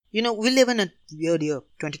We live in a weird year.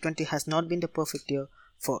 2020 has not been the perfect year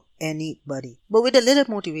for anybody. But with a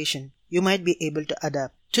little motivation, you might be able to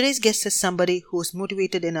adapt. Today's guest is somebody who is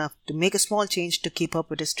motivated enough to make a small change to keep up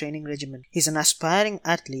with his training regimen. He's an aspiring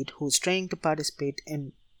athlete who is training to participate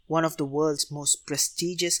in one of the world's most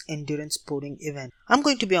prestigious endurance sporting events. I'm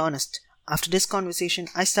going to be honest. After this conversation,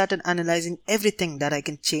 I started analyzing everything that I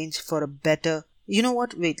can change for a better. You know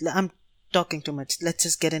what? Wait, I'm talking too much. Let's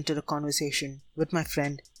just get into the conversation with my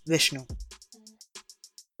friend Vishnu.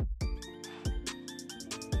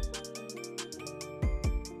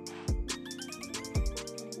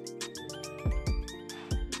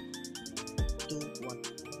 2, 1.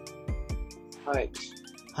 Hi,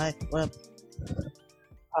 Hi, what up?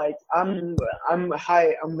 hi.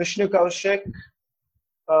 I'm Vishnu Kaushik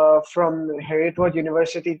from Heriot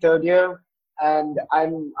University third year, and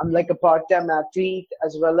I'm like a part-time athlete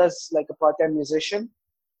as well as like a part-time musician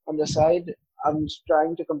on the side. I'm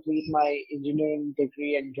trying to complete my engineering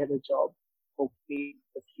degree and get a job. Hopefully,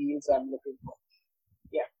 the fields I'm looking for.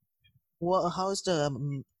 Yeah. How's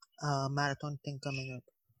the marathon thing coming up?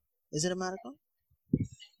 Is it a marathon?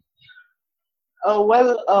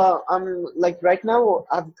 I'm like right now.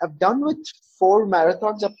 I've done with 4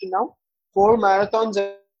 marathons up to now. 4 marathons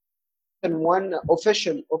and one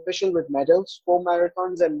official with medals, 4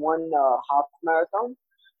 marathons and one half marathon.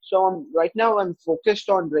 So right now I'm focused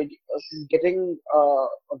on getting a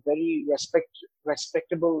very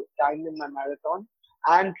respectable time in my marathon,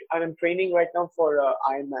 and I'm training right now for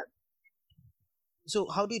Ironman. So,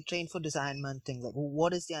 how do you train for this Ironman thing? Like,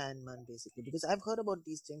 what is the Ironman basically? Because I've heard about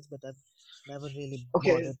these things, but I've never really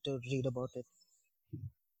Okay, bothered to read about it.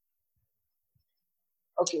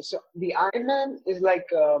 okay. So the Ironman is like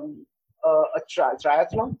a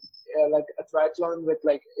triathlon, like a triathlon with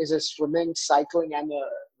like is a swimming, cycling, and a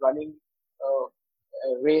running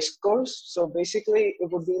race course. So basically,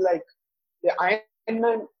 it would be like the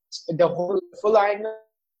Ironman, the whole full Ironman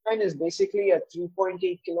is basically a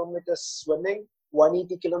 3.8 kilometers swimming,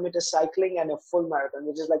 180 kilometers cycling, and a full marathon,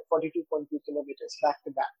 which is like 42.2 kilometers back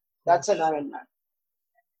to back. Oh That's an shit! Ironman.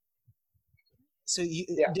 So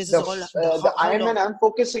Yeah, this is all the Ironman I'm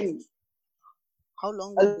focusing how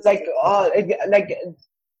long would this like take? Like like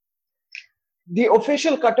the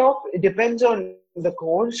official cutoff. It depends on the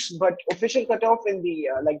course, but official cutoff in the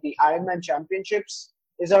like the Ironman Championships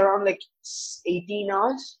is around like 18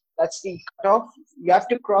 hours. That's the cutoff. You have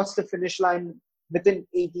to cross the finish line within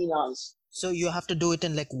 18 hours. so you have to do it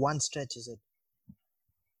in like one stretch, is it?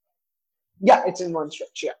 Yeah, it's in one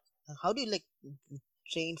stretch. Yeah. How do you like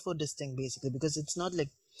train for this thing basically? Because it's not like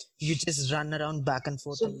you just run around back and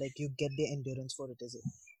forth So and like you get the endurance for it, is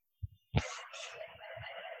it?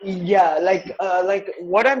 yeah, like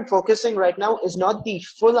what I'm focusing right now is not the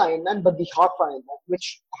full Ironman, but the half Ironman,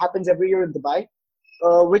 which happens every year in Dubai,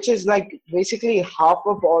 which is like basically half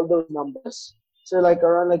of all those numbers. So like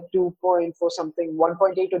around like 2.4 something,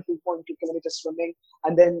 1.8 or 2.2 kilometers swimming,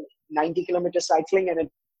 and then 90 kilometers cycling and a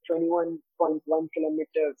 21.1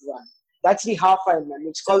 kilometer run. That's the half Ironman.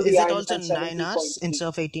 It's So called the is it also Ironman 9 hours 70.3. instead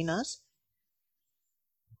of 18 hours?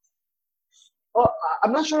 Oh,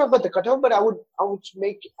 I'm not sure about the cutoff, but I would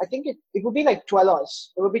make. I think it would be like 12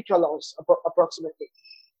 hours. It would be 12 hours approximately.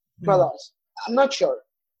 12 Hmm. hours. I'm not sure.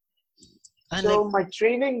 And like, So my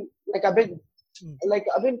training, hmm, like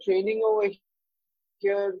I've been training over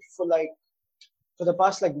here for like for the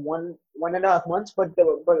past like 1.5 months. But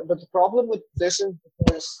the problem with this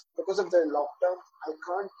is because of the lockdown, I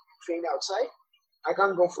can't train outside. I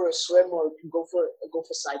can't go for a swim or go for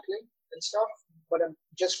cycling and stuff. But I'm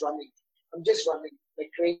just running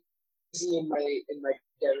like crazy in my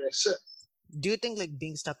terrace. do you think like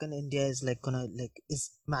being stuck in India is like gonna like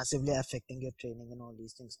is massively affecting your training and all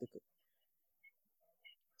these things? Because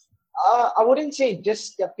I wouldn't say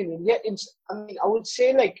just stuck in India. I mean, I would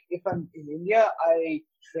say like if I'm in India, I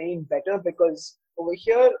train better because over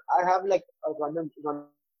here I have like a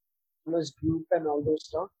runners group and all those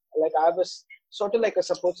stuff. Like I have sort of like a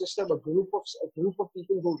support system, a group of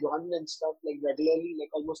people who run and stuff like regularly, like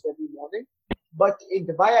almost every morning. But in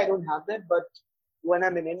Dubai, I don't have that. But when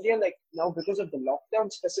I'm in India, like now because of the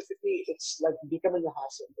lockdown specifically, it's like becoming a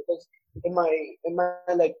hassle because in my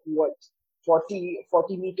like what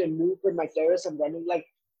 40 meter loop in my terrace, I'm running like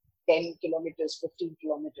 10 kilometers, 15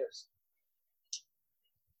 kilometers.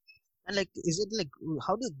 and like, is it like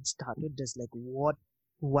how did you start with this? Like, what?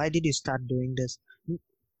 Why did you start doing this?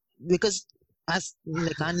 Because as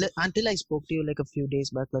like until I spoke to you like a few days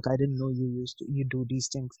back, like I didn't know you do these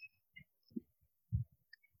things.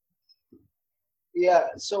 Yeah.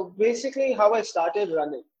 So basically, how I started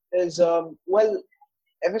running is well,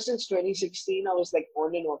 ever since 2016, I was like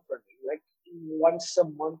on and off running. Like once a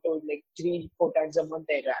month or like 3-4 times a month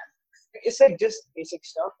I ran. It's like just basic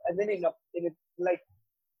stuff. And then like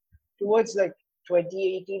towards like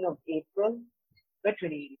 2018 of April, not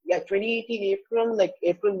 2018, yeah, 2018 April, like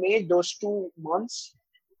April, May, those 2 months,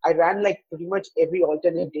 I ran like pretty much every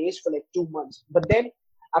alternate days for like 2 months. But then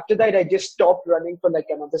after that, I just stopped running for like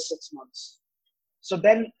another 6 months. So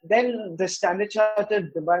then the Standard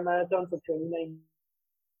Chartered Dubai Marathon for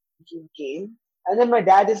 2019 came, and then my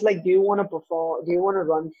dad is like, "Do you want to perform? Do you want to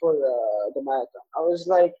run for the marathon?" I was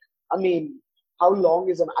like, "I mean, how long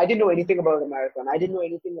is it?" I didn't know anything about a marathon. I didn't know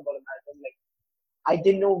anything about a marathon. Like I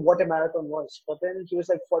didn't know what a marathon was. But then he was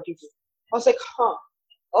like 42. I was like, "Huh,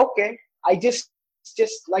 okay." I just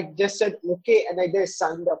said okay, and I just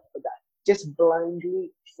signed up for that. Just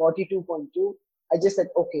blindly 42.2. I just said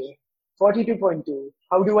okay. 42.2.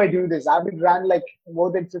 How do I do this? I haven't ran like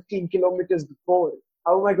more than 15 kilometers before.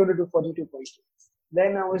 How am I going to do 42.2?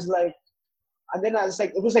 Then I was like, and then I was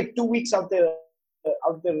like, it was like 2 weeks of the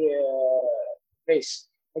race.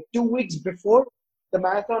 Like 2 weeks before the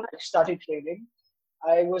marathon, I started training.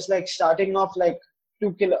 I was like starting off like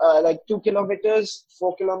 2 kilometers,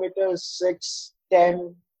 4 kilometers, 6,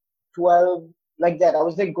 10, 12, like that. I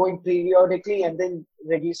was like going periodically and then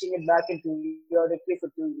reducing it back and periodically for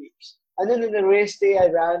 2 weeks. And then in the race day, I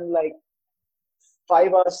ran like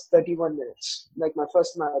 5 hours, 31 minutes, like my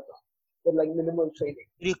first marathon with like minimal training.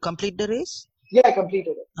 Did you complete the race? Yeah, I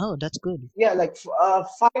completed it. Oh, that's good. Yeah, like 5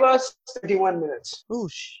 hours, 31 minutes. Oh,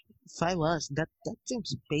 5 hours. That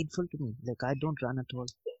seems painful to me. Like I don't run at all.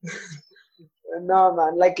 No,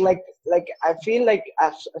 man. Like I feel like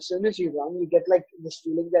as soon as you run, you get like this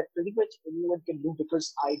feeling that pretty much anyone can do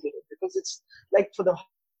because I did it. Because it's like for the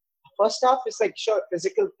first half, it's like sure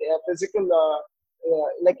physical.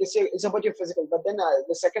 Like it's about your physical, but then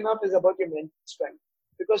the second half is about your mental strength.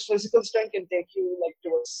 Because physical strength can take you like to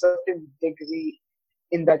a certain degree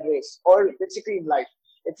in that race, or basically in life.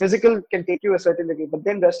 Like, physical can take you a certain degree, but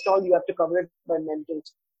then rest all you have to cover it by mental.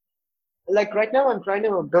 Like right now I'm trying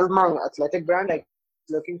to build my athletic brand, like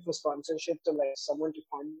looking for sponsorship to like someone to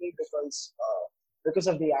fund me because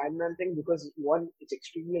of the Ironman thing, because one, it's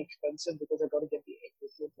extremely expensive because I got to get the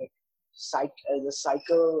equipment, like the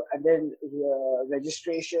cycle, and then the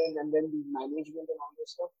registration, and then the management and all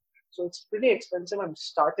this stuff. So it's pretty expensive. I'm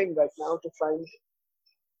starting right now to find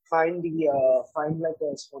like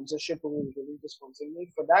a sponsorship who is willing to sponsor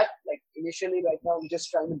me for that. Like initially right now I'm just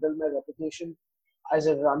trying to build my reputation as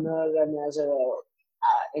a runner and as a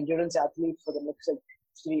endurance athlete for the next like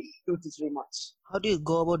 2 to 3 months. How do you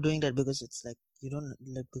go about doing that? Because it's like you don't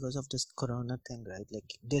like because of this corona thing, right? Like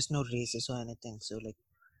there's no races or anything. So like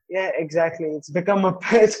Yeah, exactly. Become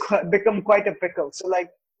quite a pickle. So like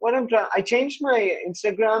what I'm trying, I changed my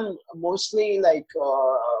Instagram mostly like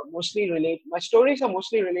mostly relate. My stories are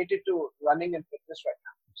mostly related to running and fitness right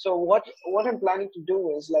now. So what I'm planning to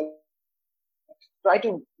do is like try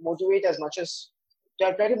to motivate as much as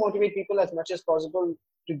try to motivate people as much as possible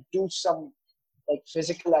to do some like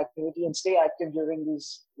physical activity and stay active during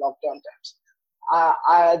these lockdown times.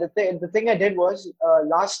 The thing I did was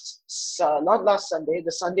not last Sunday,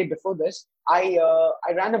 the Sunday before this, I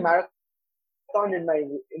ran a marathon in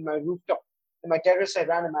my rooftop, in my terrace. I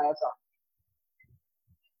ran a marathon,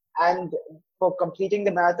 and for completing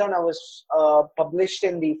the marathon, I was published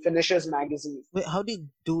in the Finishers magazine. wait, how do you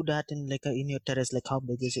do that in like in your terrace? Like how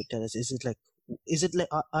big is your terrace? Is it like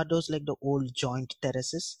are those like the old joint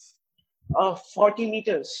terraces? 40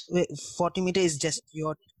 meters. Wait, 40 meter is just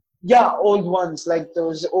your. Yeah, old ones like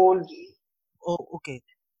those old Oh, okay.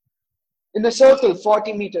 in a circle,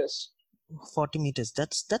 40 meters. 40 meters.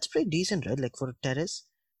 That's pretty decent, right? Like for a terrace.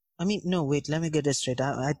 I mean, no, wait. Let me get this straight.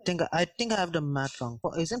 I think I have the math wrong.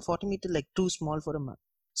 Isn't 40 meter like too small for a map?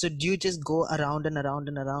 So do you just go around and around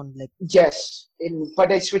and around like? Yes,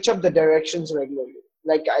 but I switch up the directions regularly.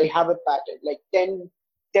 Like I have a pattern, like 10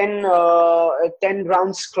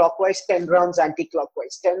 rounds clockwise, 10 rounds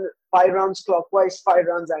anti-clockwise, 5 rounds clockwise, 5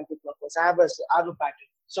 rounds anti-clockwise. I have a pattern.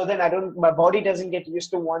 So then my body doesn't get used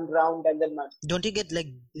to one round and then Don't you get like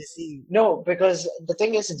dizzy? no, because the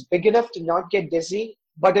thing is, it's big enough to not get dizzy,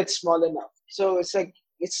 but it's small enough. So it's like,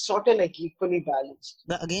 it's sort of like equally balanced.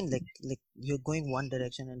 But again, like you're going one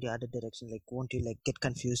direction and the other direction. Like, won't you like get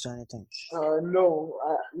confused or anything? No,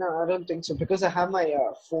 I don't think so because I have my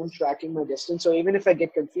phone tracking my distance. So even if I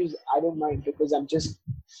get confused, I don't mind because I'm just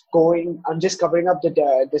covering up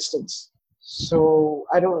the distance. So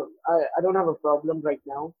I don't have a problem right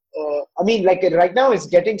now. I mean, like right now it's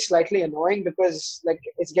getting slightly annoying because like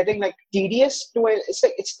it's getting like tedious it's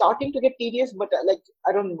like it's starting to get tedious, but like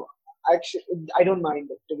actually I don't mind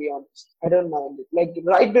it, to be honest. I don't mind it. Like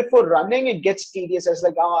right before running, it gets tedious. I was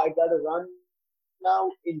like, oh, I gotta run.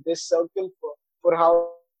 now in this circle for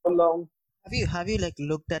how long? Have you like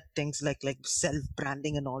looked at things like self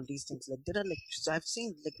branding and all these things? Like there are like I've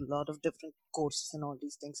seen like a lot of different courses and all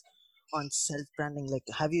these things on self branding. Like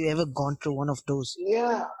have you ever gone through one of those?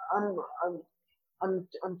 Yeah, I'm I'm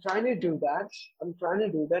I'm trying to do that. I'm trying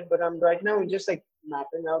to do that, but I'm right now just like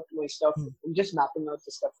mapping out my stuff. Hmm. I'm just mapping out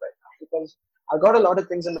the stuff right now because I got a lot of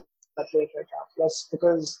things in my plate right now. Plus,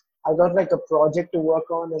 because I got like a project to work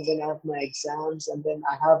on, and then I have my exams, and then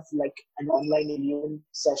I have like an online union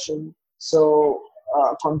session, so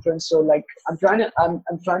conference. So like I'm trying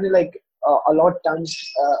to like allot times,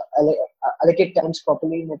 allocate times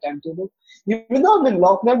properly in my timetable. Even though I'm in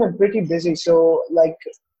lockdown, I'm pretty busy. So I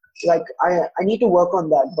need to work on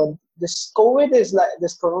that. But this COVID is like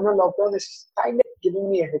this Corona lockdown is kind of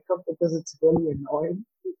giving me a hiccup because it's really annoying.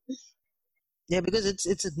 Yeah, because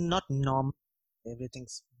it's not normal.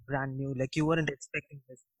 Everything's brand new. Like you weren't expecting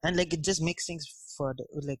this, and like it just makes things further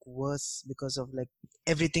like worse because of like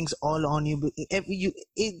everything's all on you.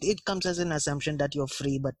 It comes as an assumption that you're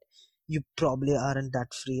free, but you probably aren't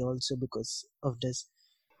that free also because of this.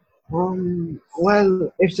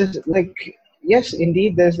 Well, it's just like yes,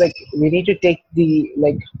 indeed. There's like we need to take the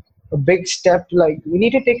like a big step. Like we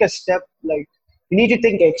need to take a step. Like we need to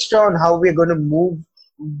think extra on how we're going to move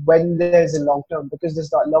when there's a lockdown because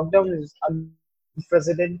this lockdown is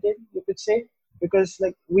unprecedented. You could say because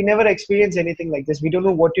like we never experienced anything like this. We don't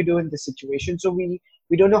know what to do in this situation, so we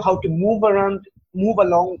don't know how to move around, move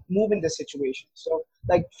along, move in this situation. So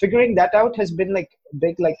like figuring that out has been like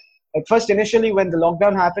big. Like first initially when the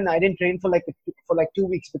lockdown happened, I didn't train for like 2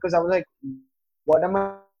 weeks because I was like, what am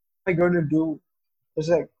I going to do? It's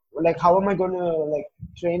like how am I going to like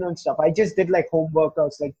train on stuff? I just did like home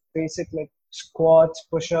workouts, like basic like squats,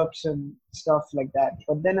 push-ups, and stuff like that.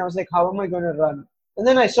 But then I was like, how am I going to run? And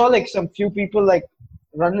then I saw like some few people like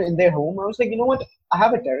run in their home. I was like, you know what? I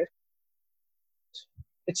have a terrace.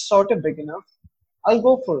 It's sort of big enough. I'll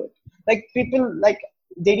go for it. Like people like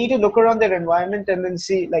they need to look around their environment and then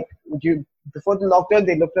see like you before the lockdown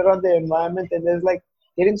they looked around their environment and there's like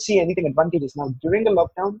they didn't see anything advantageous. Now during the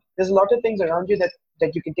lockdown, there's a lot of things around you that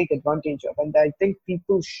you can take advantage of, and I think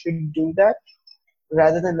people should do that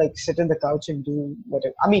rather than like sit on the couch and do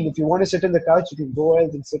whatever. I mean, if you want to sit on the couch, you can go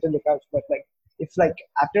ahead and sit on the couch, but like if like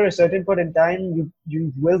after a certain point in time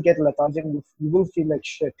you will get lethargic, you will feel like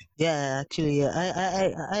shit. Yeah, actually, yeah,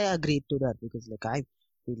 I agree to that because like I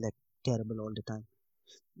feel like terrible all the time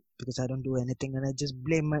because I don't do anything and I just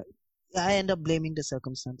blame my. I end up blaming the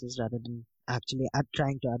circumstances rather than actually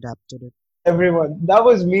trying to adapt to it. Everyone, that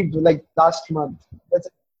was me like last month. That's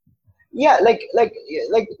yeah like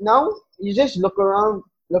now you just look around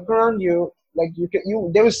you like you can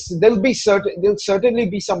you there'll certainly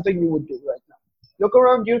be something you would do right now. Look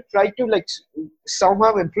around you, try to like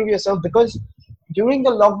somehow improve yourself because during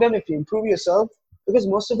the lockdown if you improve yourself, because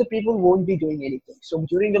most of the people won't be doing anything, so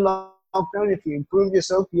during the lockdown if you improve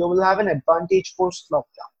yourself you will have an advantage post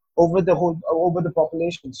lockdown over the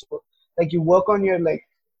population. So like you work on your like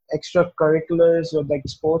extracurriculars or like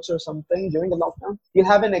sports or something during the lockdown, you'll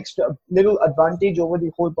have an extra little advantage over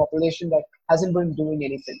the whole population that hasn't been doing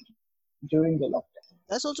anything during the lockdown.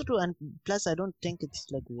 That's also true, and plus I don't think it's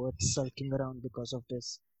like worth sulking around because of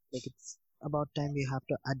this. Like it's about time we have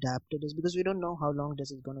to adapt to this because we don't know how long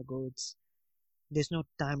this is gonna go. It's there's no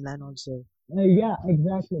timeline also. Yeah,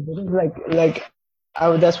 exactly. Because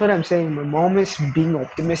that's what I'm saying. My mom is being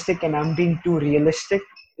optimistic and I'm being too realistic.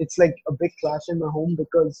 It's like a big clash in my home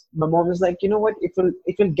because my mom is like, you know what? It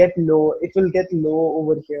will get low. It will get low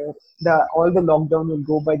over here. The all the lockdown will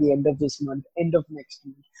go by the end of this month, end of next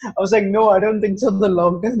month. I was like, no, I don't think so. The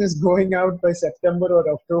lockdown is going out by September or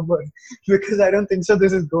October because I don't think so.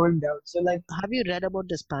 This is going down. So like Have you read about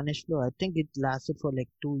the Spanish flu? I think it lasted for like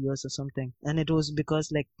 2 years or something, and it was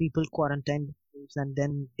because like people quarantined and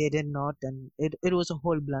then they did not, and it was a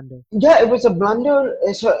whole blunder. yeah, it was a blunder,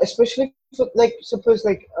 especially for, like suppose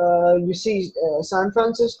like you see San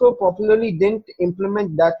Francisco popularly didn't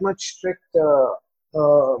implement that much strict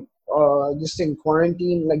this thing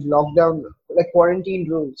quarantine like lockdown like quarantine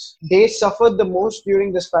rules. They suffered the most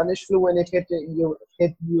during the Spanish flu when it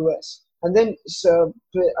hit US, and then so,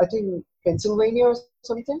 I think Pennsylvania or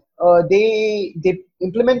something. They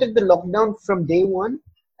implemented the lockdown from day one,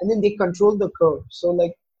 and then they control the curve. So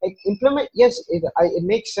like implement, yes, it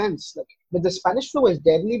makes sense. Like, but the Spanish flu was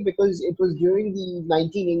deadly because it was during the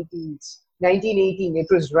 1980s. 1918, it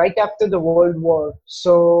was right after the World War.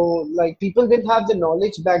 So like people didn't have the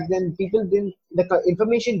knowledge back then. People didn't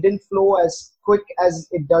information didn't flow as quick as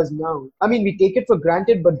it does now. I mean, we take it for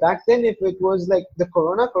granted, but back then if it was like the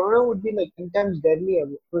corona would be like 10 times deadlier.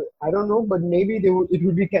 I don't know, but maybe it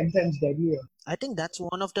would be 10 times deadlier. I think that's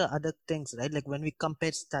one of the other things, right? Like when we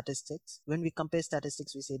compare statistics,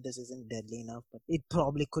 we say this isn't deadly enough, but it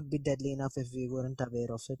probably could be deadly enough if we weren't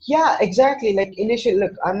aware of it. Yeah, exactly. Like initially,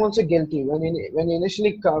 look, I'm also guilty. When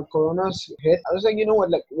initially Corona's hit, I was like, you know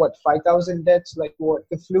what, like what, 5,000 deaths, like what,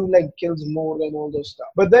 the flu like kills more than all those stuff.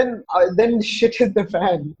 But then shit hit the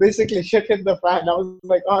fan. Basically, shit hit the fan. I was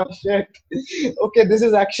like, oh shit, okay, this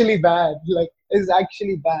is actually bad. Like, it's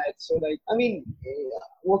actually bad. So like, I mean,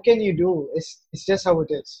 what can you do? It's just how it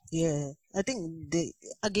is. Yeah, I think they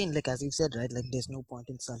again, like as you said, right? Like there's no point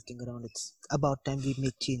in sulking around. It's about time we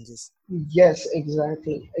make changes. Yes,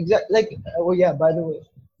 exactly. Like, oh yeah, by the way,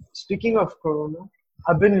 speaking of Corona,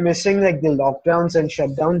 I've been missing like the lockdowns and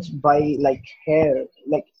shutdowns by like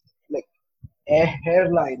like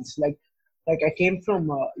hairlines. Like I came from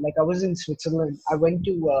like I was in Switzerland. I went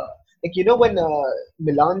to like you know when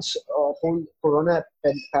Milan's whole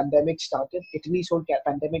pandemic started, Italy's whole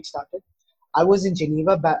pandemic started. I was in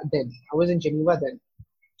Geneva back then. I was in Geneva then.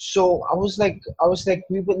 So I was like,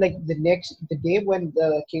 we were like the day when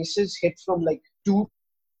the cases hit from like two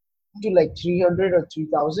to like 300 or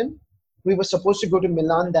 3,000, we were supposed to go to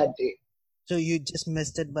Milan that day. So you just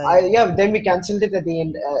missed it by. Yeah, then we cancelled it at the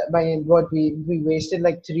end. By what we wasted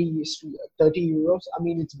like 30 euros. I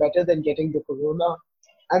mean, it's better than getting the corona.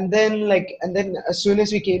 And then as soon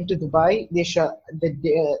as we came to Dubai, they shut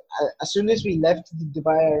as soon as we left the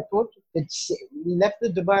Dubai airport, we left the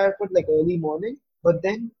Dubai airport like early morning, but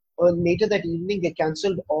then later that evening they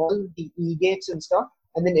cancelled all the e-gates and stuff,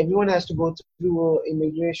 and then everyone has to go through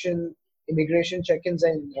immigration check-ins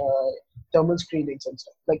and thermal screenings and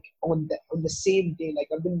stuff like on the same day. Like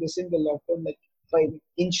I've been missing the lockdown like by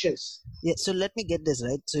inches. Yeah, so let me get this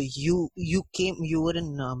right. So you were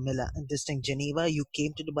in Milan, this thing, Geneva. You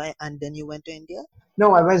came to Dubai, and then you went to India.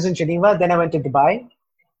 No, I was in Geneva, then I went to Dubai,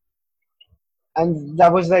 and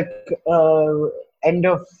that was like end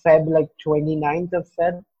of Feb, like 29th of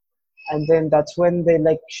Feb, and then that's when they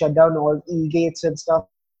like shut down all e-gates and stuff,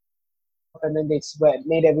 and then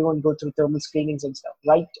made everyone go through thermal screenings and stuff.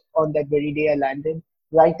 Right on that very day I landed,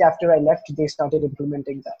 right after I left, they started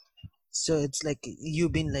implementing that. So it's like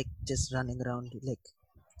you've been like just running around, like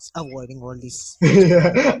avoiding all these.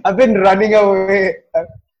 I've been running away.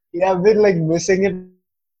 Yeah, I've been like missing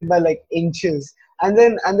it by like inches. And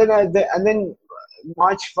then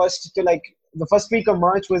March 1st to like the first week of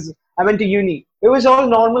March was I went to uni. It was all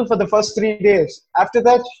normal for the first 3 days. After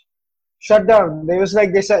that, shut down. They was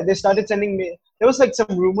like they started sending me. There was like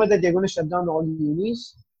some rumor that they're going to shut down all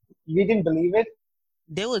unis. We didn't believe it.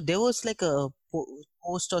 There was like a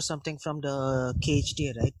post or something from the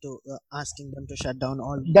KHD, right, to asking them to shut down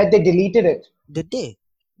all. That they deleted it. Did they?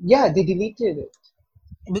 Yeah, they deleted it.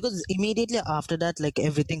 Because immediately after that, like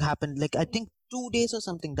everything happened. Like I think 2 days or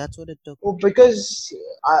something. That's what it took. Oh, because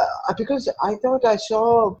I thought I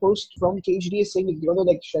saw a post from KHDA saying they're gonna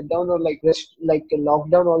like shut down or like lock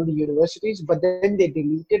down all the universities, but then they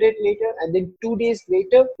deleted it later, and then 2 days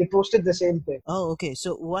later they posted the same thing. Oh, okay.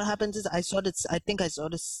 So what happens is I saw this. I think I saw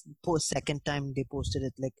this post second time they posted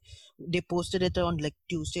it. Like they posted it on like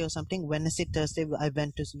Tuesday or something. Wednesday, Thursday, I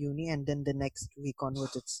went to uni, and then the next week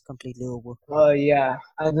onwards, it's completely over. Oh yeah,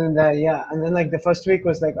 and then like the first week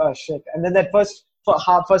was like oh shit, and then that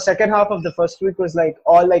for second half of the first week was like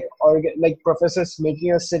all like professors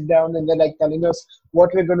making us sit down and they're like telling us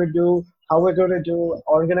what we're gonna do, how we're gonna do,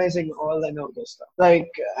 organizing all and all this stuff.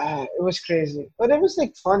 Like it was crazy, but it was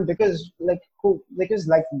like fun because like cool because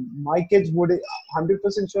like my kids would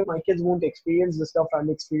 100% sure my kids won't experience the stuff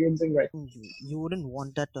I'm experiencing right. You wouldn't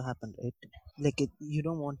want that to happen, right? Like you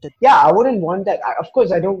don't want it. Yeah, I wouldn't want that. Of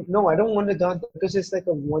course, I don't. No, I don't want to do that because it's like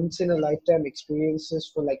a once in a lifetime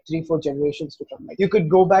experiences for like 3-4 generations to come. Like you could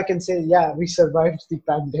go back and say, yeah, we survived the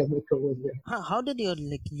pandemic over there. How did your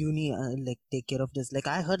like uni like take care of this? Like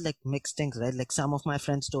I heard like mixed things, right? Like some of my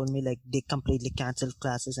friends told me like they completely canceled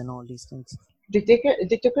classes and all these things. They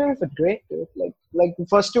took care of it great, dude. Like the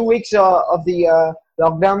first 2 weeks of the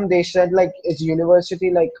lockdown, they said like it's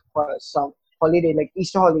university like some holiday like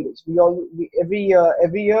Easter holidays. Every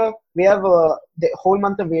year we have the whole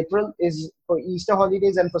month of April is for Easter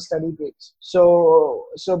holidays and for study breaks. So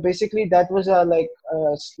basically that was a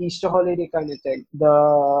Easter holiday kind of thing.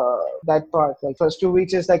 That part like first 2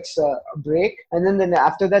 weeks is like a break, and then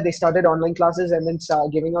after that they started online classes and then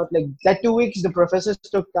start giving out like that 2 weeks. The professors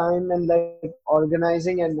took time and like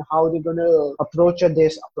organizing and how they're gonna approach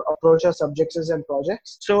our subjects and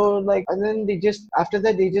projects. So like and then they just after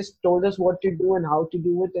that they just told us what to do and how to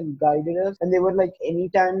do it and guided us, and they were like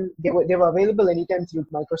anytime they were available anytime through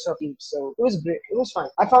Microsoft Teams. So it was great. It was fine.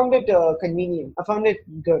 I found it convenient. I found it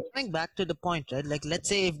good. Coming back to the point, right? Like let's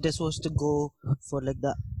say if this was to go for like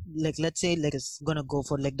the like let's say like it's gonna go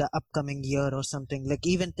for like the upcoming year or something, like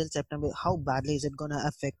even till September, how badly is it gonna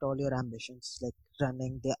affect all your ambitions, like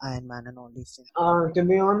running the Ironman and all these things? To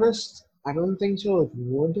be honest, I don't think so. It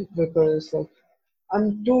would because like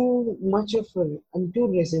I'm too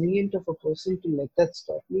resilient of a person to let that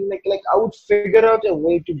stop me. Like I would figure out a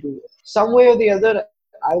way to do it. Some way or the other,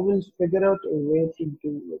 I will figure out a way to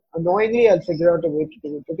do it. Annoyingly, I'll figure out a way to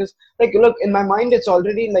do it because like look, in my mind it's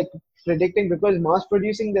already like predicting because mass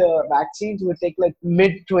producing the vaccines would take like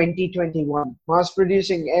mid 2021, mass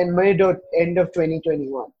producing and mid or end of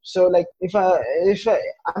 2021. So like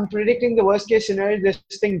I'm predicting the worst case scenario, this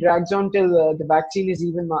thing drags on till the vaccine is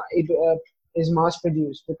is mass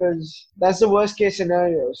produced because that's the worst case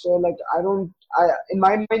scenario. So like I in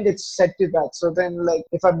my mind it's set to that. So then like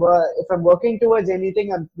if I'm working towards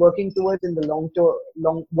anything, I'm working towards in the long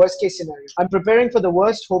worst case scenario. I'm preparing for the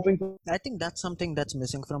worst, hoping for. I think that's something that's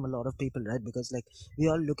missing from a lot of people, right? Because like we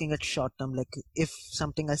are looking at short term, like if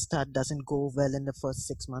something I start doesn't go well in the first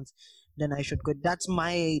 6 months, then I should quit. That's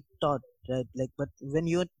my thought, right? Like, but when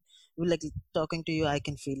you're like talking to you, I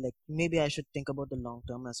can feel like maybe I should think about the long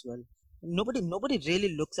term as well. Nobody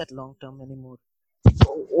really looks at long term anymore.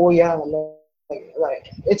 Oh yeah, like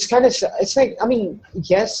it's like I mean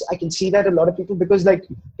yes, I can see that a lot of people because like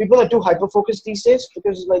people are too hyper focused these days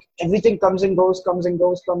because like everything comes and goes, comes and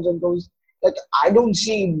goes, comes and goes. Like I don't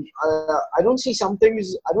see some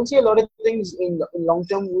things. I don't see a lot of things in long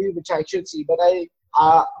term view which I should see, but I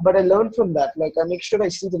learn from that. Like I make sure I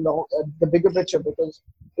see the bigger picture because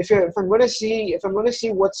if I'm gonna see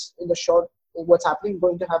what's happening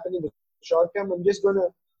going to happen in the short term, I'm just gonna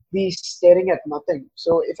be staring at nothing.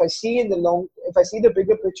 So if I see the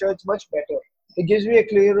bigger picture, it's much better. It gives me a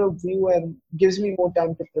clearer view and gives me more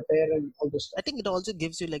time to prepare and all this I stuff. think it also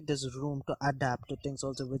gives you like this room to adapt to things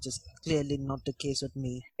also, which is clearly not the case with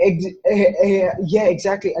me. Yeah,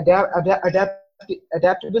 exactly.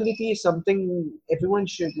 Adaptability is something everyone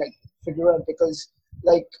should like figure out because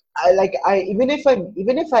like I even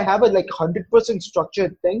if I have a like 100%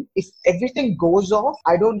 structured thing, if everything goes off,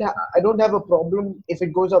 I don't have a problem if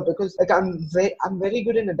it goes off because like I'm very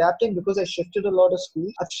good in adapting because I shifted a lot of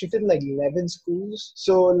schools. I've shifted like 11 schools,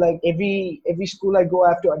 so like every school I go, I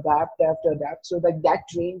have to adapt. So like that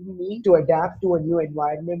trained me to adapt to a new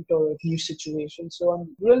environment or a new situation. So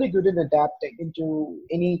I'm really good in adapting into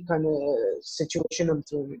any kind of situation I'm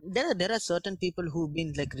thrown in. There are certain people who've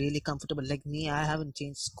been like really comfortable, like me. I haven't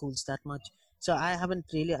changed schools that much, so I haven't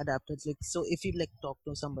really adapted. Like, so if you like talk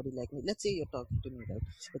to somebody like me, let's say you're talking to me, right?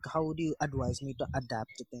 Like, how would you advise me to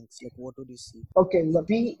adapt to things? Like, what would you see? Okay, look,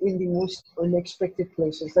 be in the most unexpected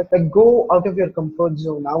places. Like go out of your comfort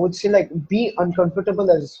zone. I would say like be uncomfortable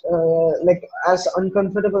as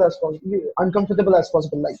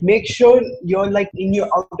possible. Like make sure you're like in your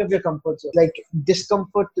out of your comfort zone. Like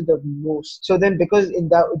discomfort to the most. So then because in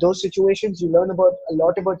those situations you learn about a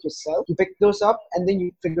lot about yourself. You pick those up and then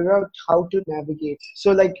you figure out how to navigate.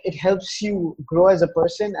 So like it helps you grow as a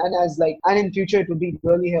person and in future it will be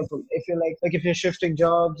really helpful if you're like if you're shifting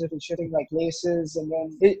jobs, if you're shifting like places, and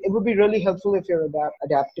then it would be really helpful if your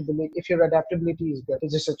adaptability is good to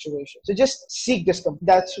the situation. So just seek discomfort.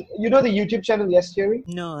 That's the YouTube channel Yes Theory.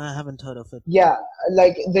 No, I haven't heard of it. Yeah,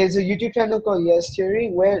 like there's a YouTube channel called Yes Theory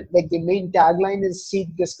where like the main tagline is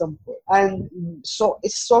seek discomfort, and so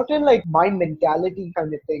it's sort of like my mentality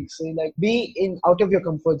kind of thing. So like be in out of your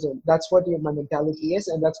comfort zone. That's what my mentality is,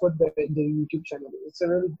 and that's what the YouTube channel is. It's a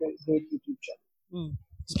really great YouTube channel. Hmm.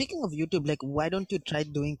 Speaking of YouTube, like, why don't you try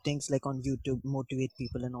doing things like on YouTube, motivate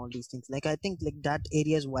people and all these things? Like, I think like that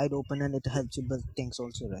area is wide open and it helps you build things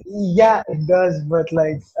also, right? Yeah, it does, but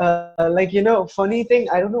funny thing,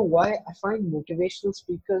 I don't know why I find motivational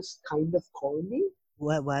speakers kind of corny.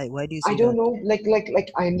 Why do you I say don't that? know, like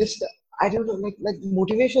I understand. I don't know, like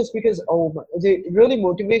motivational speakers. Oh, they really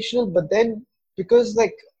motivational, but then because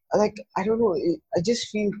like I don't know, I just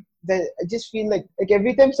feel like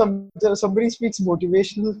every time somebody speaks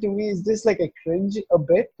motivational to me, it's just like a cringe a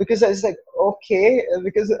bit because it's like okay,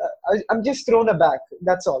 because I'm just thrown aback.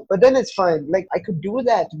 That's all. But then it's fine. Like I could do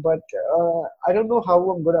that, but I don't know how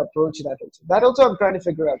I'm gonna approach that. Also, I'm trying to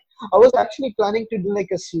figure out. I was actually planning to do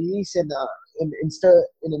like a series in Insta,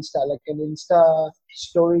 like an Insta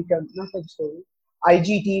story kind, not like story,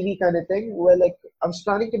 IGTV kind of thing, where like I was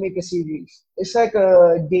planning to make a series. It's like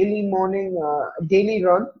a daily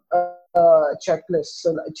run checklist,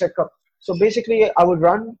 so like checkup. So basically, I would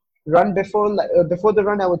run before the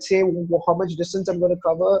run. I would say how much distance I'm going to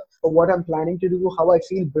cover, or what I'm planning to do, how I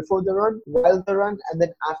feel before the run, while the run, and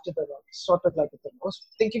then after the run. Sort of like a thing. I was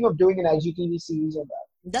thinking of doing an IGTV series of that.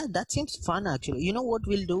 That seems fun actually. You know what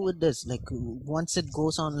we'll do with this? Like once it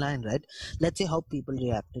goes online, right? Let's see how people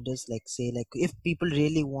react to this. Like say like if people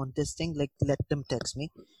really want this thing, like let them text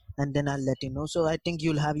me and then I'll let you know. So I think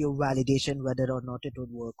you'll have your validation whether or not it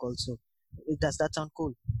would work also. Does that sound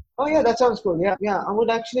cool? Oh yeah, that sounds cool. Yeah, yeah. I would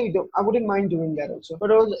actually do. I wouldn't mind doing that also. But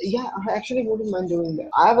also, yeah, I actually wouldn't mind doing that.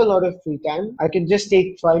 I have a lot of free time. I can just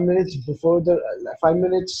take 5 minutes before the 5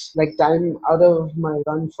 minutes like time out of my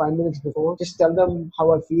run. 5 minutes before, just tell them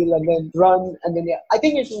how I feel, and then run, and then yeah. I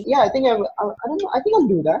think it. Yeah, I think I don't know. I think I'll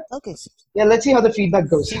do that. Okay, Yeah, let's see how the feedback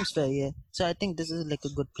goes. seems fair, yeah. So I think this is like a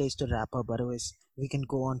good place to wrap up. Otherwise, we can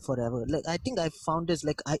go on forever. Like I think I found this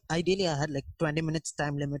like ideally I had like 20 minutes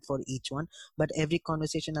time limit for each one, but every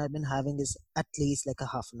conversation I've been having is at least like a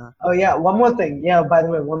half an hour. Oh yeah, one more thing. Yeah, by the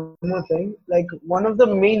way, one more thing. Like one of the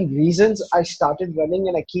main reasons I started running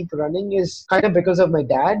and I keep running is kind of because of my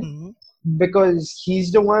dad. Mm-hmm. Because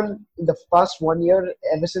he's the one in the past 1 year,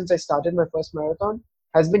 ever since I started my first marathon,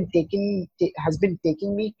 has been taking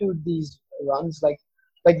me to these runs. Like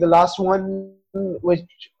the last one, which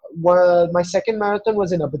my second marathon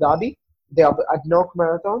was in Abu Dhabi, the Adnok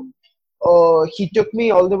Marathon. He took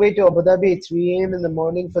me all the way to Abu Dhabi at 3 a.m. in the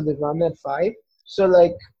morning for the run at 5. So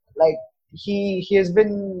like he has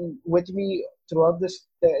been with me throughout this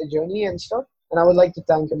journey and stuff, and I would like to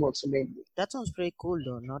thank him also mainly. That sounds pretty cool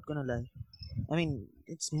though, not gonna lie. I mean,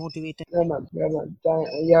 it's motivating. Yeah, man. Yeah, man.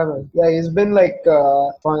 Yeah, man. Yeah, he's been like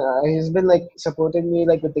fun. He's been like supporting me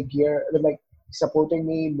like with the gear, with like supporting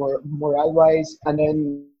me morale wise, and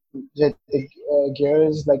then the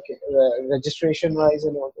gears like registration wise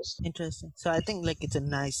and all this. Interesting. So I think like it's a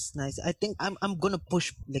nice. I think I'm gonna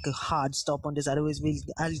push like a hard stop on this. Otherwise,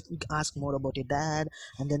 I'll ask more about your dad,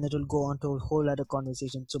 and then it will go on to a whole other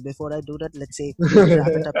conversation. So before I do that, let's say let's wrap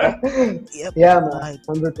it up. Yeah? Yep. Yeah, man. Alright.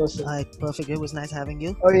 100%. Alright. Perfect. It was nice having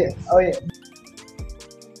you. Oh yeah. Oh yeah.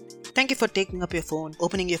 Thank you for taking up your phone,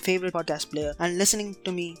 opening your favorite podcast player, and listening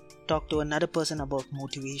to me talk to another person about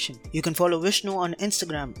motivation. You can follow Vishnu on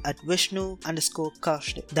Instagram at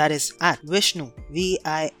Vishnu_Kaushik. That is at Vishnu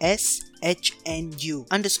VISHNU_Kaushik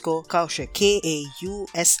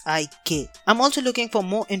KAUSIK. I'm also looking for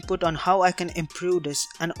more input on how I can improve this,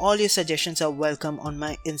 and all your suggestions are welcome on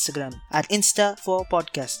my Instagram at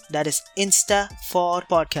Insta4Podcast. That is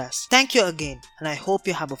Insta4Podcast. Thank you again, and I hope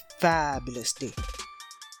you have a fabulous day.